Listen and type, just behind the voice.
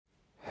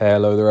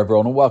Hello there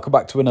everyone and welcome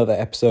back to another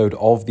episode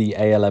of the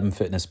ALM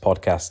Fitness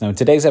Podcast. Now in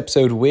today's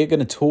episode we're going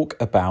to talk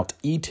about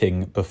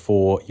eating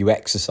before you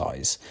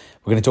exercise.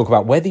 We're going to talk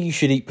about whether you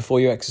should eat before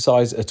you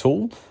exercise at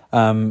all,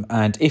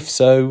 and if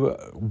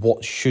so,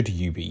 what should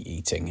you be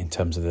eating in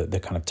terms of the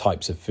kind of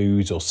types of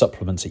foods or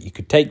supplements that you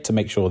could take to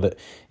make sure that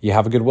you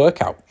have a good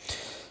workout.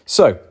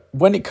 So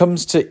when it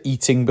comes to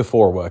eating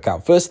before a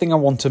workout, first thing I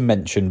want to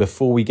mention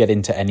before we get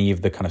into any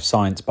of the kind of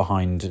science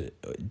behind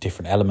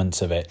different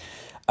elements of it,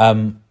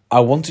 I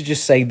want to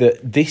just say that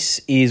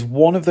this is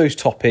one of those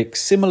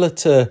topics similar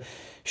to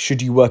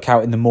should you work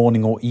out in the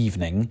morning or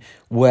evening,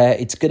 where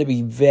it's going to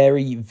be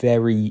very,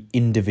 very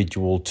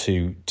individual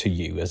to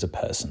you as a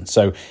person.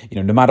 So,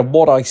 no matter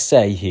what I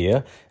say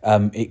here,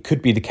 it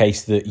could be the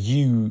case that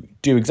you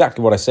do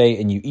exactly what I say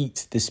and you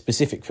eat this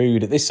specific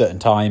food at this certain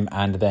time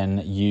and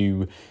then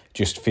you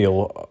just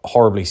feel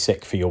horribly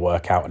sick for your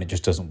workout and it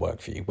just doesn't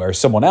work for you. Whereas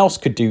someone else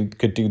could do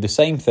the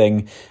same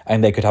thing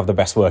and they could have the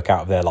best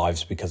workout of their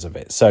lives because of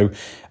it. So,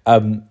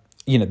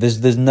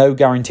 there's no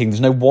guaranteeing.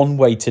 There's no one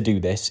way to do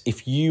this.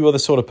 If you are the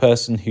sort of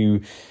person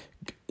who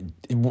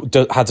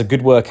has a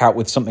good workout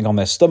with something on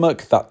their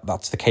stomach,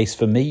 that's the case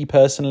for me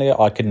personally.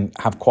 I can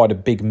have quite a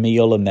big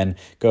meal and then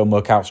go and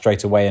work out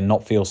straight away and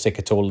not feel sick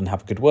at all and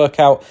have a good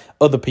workout.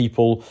 Other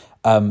people,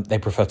 they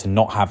prefer to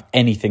not have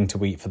anything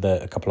to eat for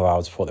a couple of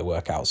hours before they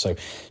work out. So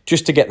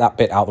just to get that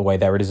bit out of the way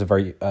there, it is a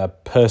very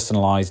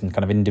personalized and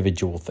kind of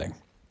individual thing.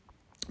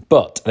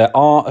 But there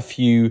are a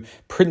few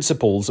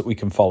principles that we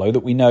can follow that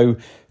we know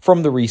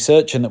from the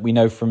research and that we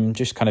know from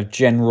just kind of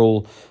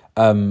general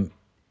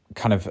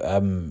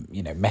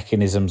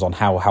mechanisms on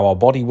how our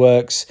body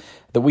works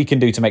that we can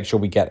do to make sure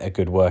we get a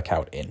good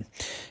workout in.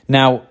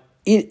 Now,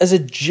 as a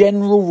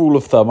general rule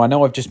of thumb, I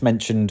know I've just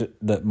mentioned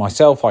that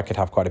myself, I could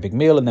have quite a big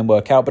meal and then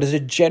work out, but as a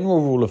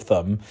general rule of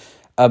thumb,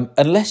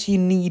 unless you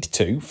need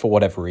to, for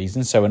whatever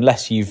reason, so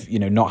unless you've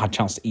not had a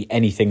chance to eat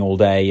anything all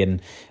day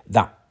and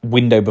that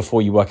window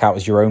before you work out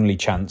is your only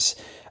chance,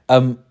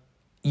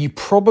 you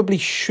probably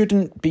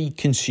shouldn't be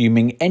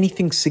consuming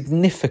anything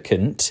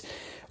significant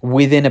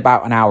within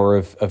about an hour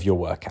of your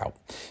workout.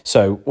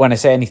 So when I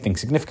say anything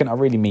significant, I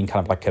really mean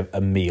kind of like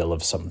a meal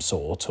of some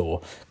sort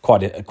or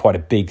quite a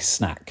big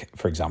snack,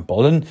 for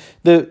example. And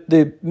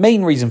the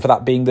main reason for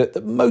that being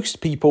that most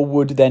people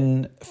would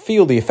then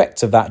feel the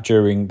effects of that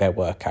during their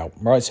workout,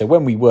 right? So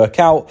when we work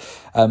out,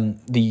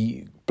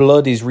 the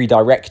blood is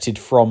redirected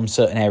from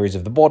certain areas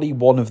of the body.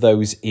 One of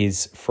those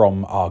is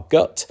from our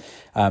gut,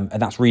 and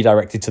that's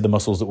redirected to the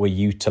muscles that we're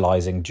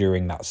utilizing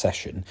during that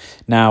session.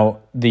 Now,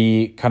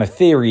 the kind of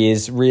theory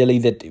is really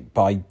that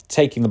by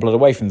taking the blood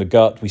away from the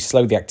gut, we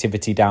slow the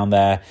activity down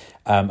there.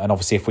 And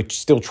obviously, if we're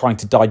still trying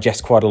to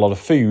digest quite a lot of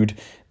food,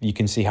 you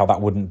can see how that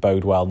wouldn't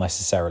bode well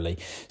necessarily.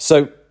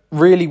 So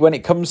really, when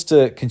it comes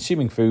to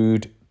consuming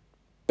food,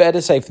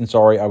 better safe than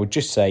sorry. I would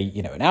just say,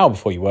 an hour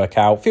before you work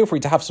out, feel free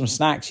to have some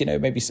snacks,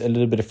 maybe a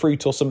little bit of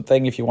fruit or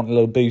something if you want a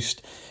little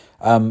boost,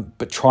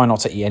 but try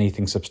not to eat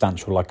anything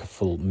substantial like a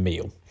full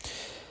meal.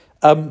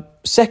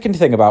 Second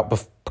thing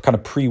about kind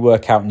of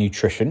pre-workout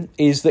nutrition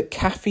is that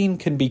caffeine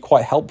can be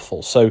quite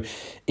helpful. So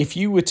if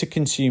you were to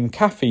consume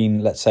caffeine,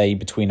 let's say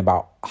between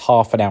about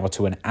half an hour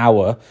to an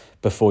hour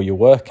before your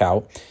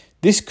workout,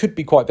 this could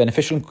be quite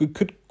beneficial and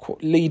could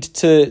lead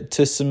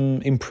to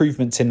some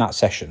improvements in that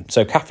session.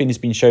 So caffeine has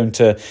been shown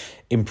to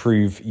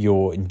improve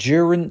your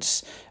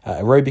endurance,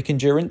 aerobic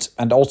endurance,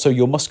 and also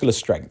your muscular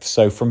strength.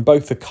 So from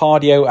both a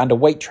cardio and a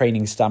weight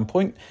training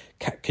standpoint,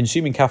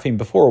 consuming caffeine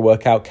before a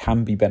workout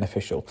can be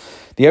beneficial.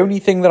 The only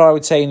thing that I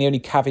would say, and the only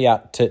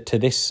caveat to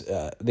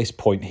this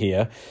point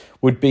here,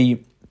 would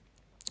be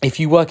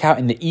if you work out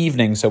in the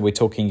evening, so we're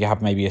talking you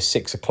have maybe a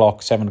 6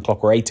 o'clock, 7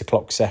 o'clock or 8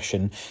 o'clock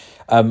session,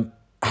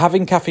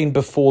 having caffeine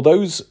before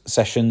those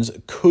sessions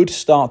could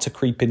start to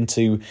creep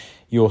into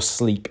your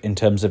sleep in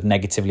terms of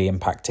negatively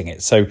impacting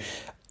it. So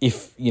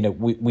if,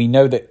 we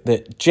know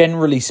that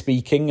generally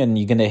speaking, and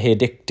you're going to hear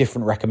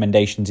different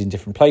recommendations in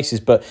different places,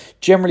 but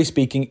generally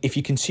speaking, if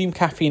you consume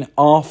caffeine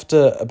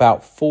after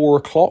about 4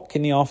 o'clock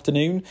in the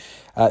afternoon,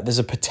 there's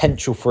a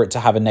potential for it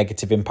to have a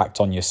negative impact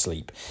on your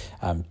sleep.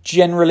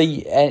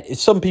 Generally,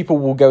 some people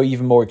will go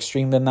even more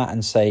extreme than that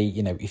and say,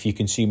 if you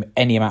consume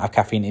any amount of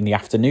caffeine in the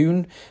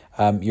afternoon,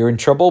 you're in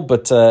trouble.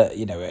 But,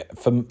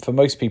 for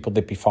most people,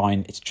 they'd be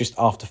fine. It's just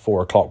after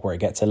 4 o'clock where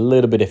it gets a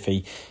little bit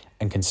iffy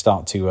and can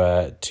start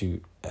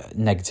to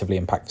negatively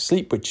impact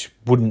sleep, which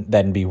wouldn't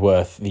then be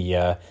worth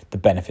the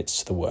benefits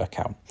to the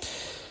workout.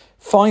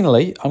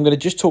 Finally, I'm going to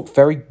just talk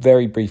very,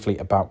 very briefly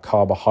about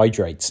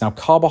carbohydrates. Now,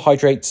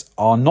 carbohydrates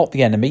are not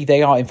the enemy.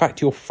 They are, in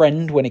fact, your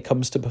friend when it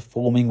comes to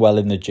performing well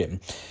in the gym.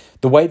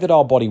 The way that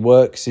our body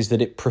works is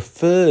that it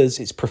prefers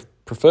its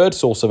preferred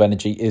source of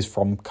energy is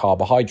from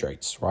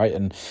carbohydrates, right?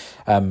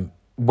 And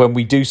when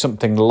we do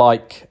something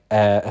like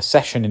a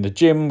session in the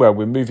gym where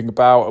we're moving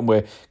about and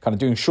we're kind of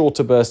doing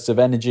shorter bursts of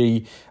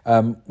energy,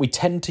 we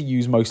tend to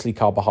use mostly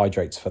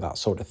carbohydrates for that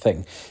sort of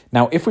thing.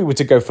 Now, if we were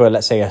to go for,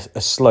 let's say,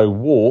 a slow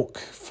walk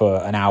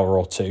for an hour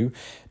or two,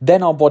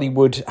 then our body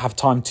would have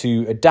time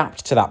to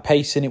adapt to that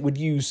pace, and it would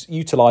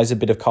utilize a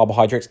bit of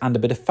carbohydrates and a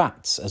bit of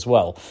fats as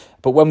well.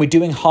 But when we're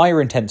doing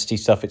higher intensity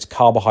stuff, it's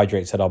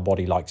carbohydrates that our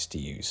body likes to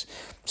use.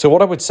 So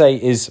what I would say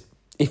is,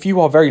 if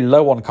you are very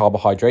low on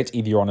carbohydrates,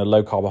 either you're on a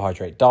low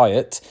carbohydrate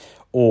diet,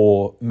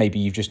 or maybe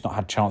you've just not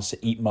had a chance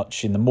to eat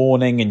much in the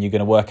morning and you're going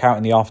to work out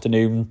in the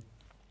afternoon,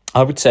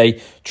 I would say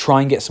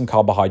try and get some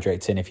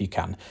carbohydrates in if you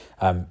can.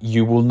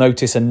 You will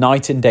notice a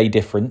night and day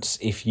difference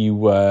if you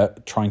were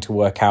trying to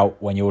work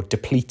out when you're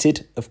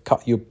depleted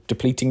you're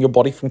depleting your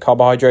body from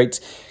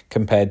carbohydrates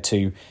compared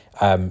to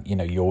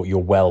you're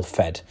well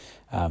fed.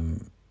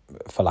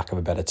 For lack of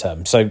a better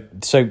term. So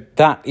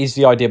that is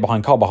the idea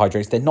behind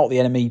carbohydrates. They're not the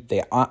enemy.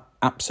 They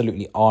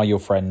absolutely are your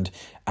friend,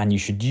 and you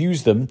should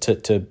use them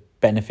to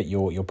benefit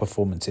your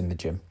performance in the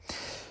gym.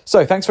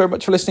 So thanks very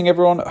much for listening,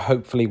 everyone.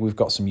 Hopefully we've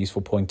got some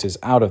useful pointers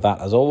out of that,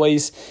 as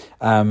always.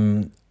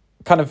 Kind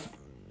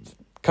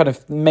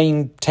of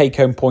main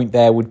take-home point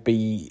there would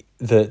be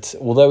that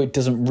although it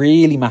doesn't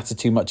really matter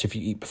too much if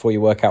you eat before you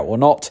work out or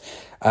not,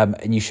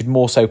 and you should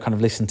more so kind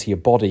of listen to your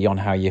body on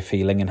how you're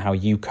feeling and how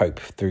you cope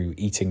through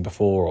eating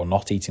before or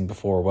not eating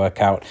before a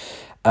workout.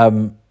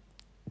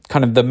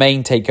 Kind of the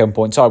main take-home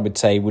points I would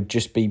say would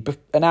just be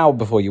an hour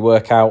before you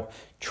work out,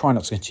 try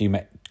not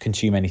to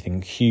consume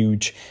anything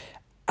huge.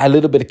 A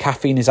little bit of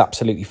caffeine is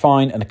absolutely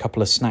fine, and a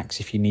couple of snacks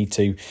if you need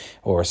to,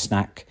 or a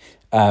snack.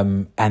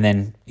 And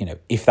then,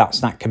 if that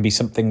snack can be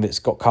something that's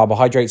got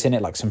carbohydrates in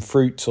it, like some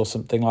fruits or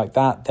something like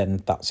that,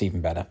 then that's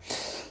even better.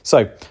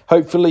 So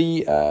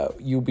hopefully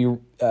you'll be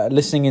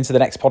listening into the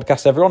next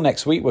podcast, everyone.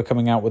 Next week, we're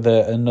coming out with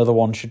another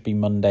one, should be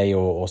Monday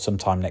or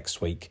sometime next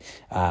week.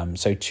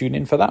 So tune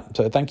in for that.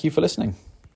 So thank you for listening.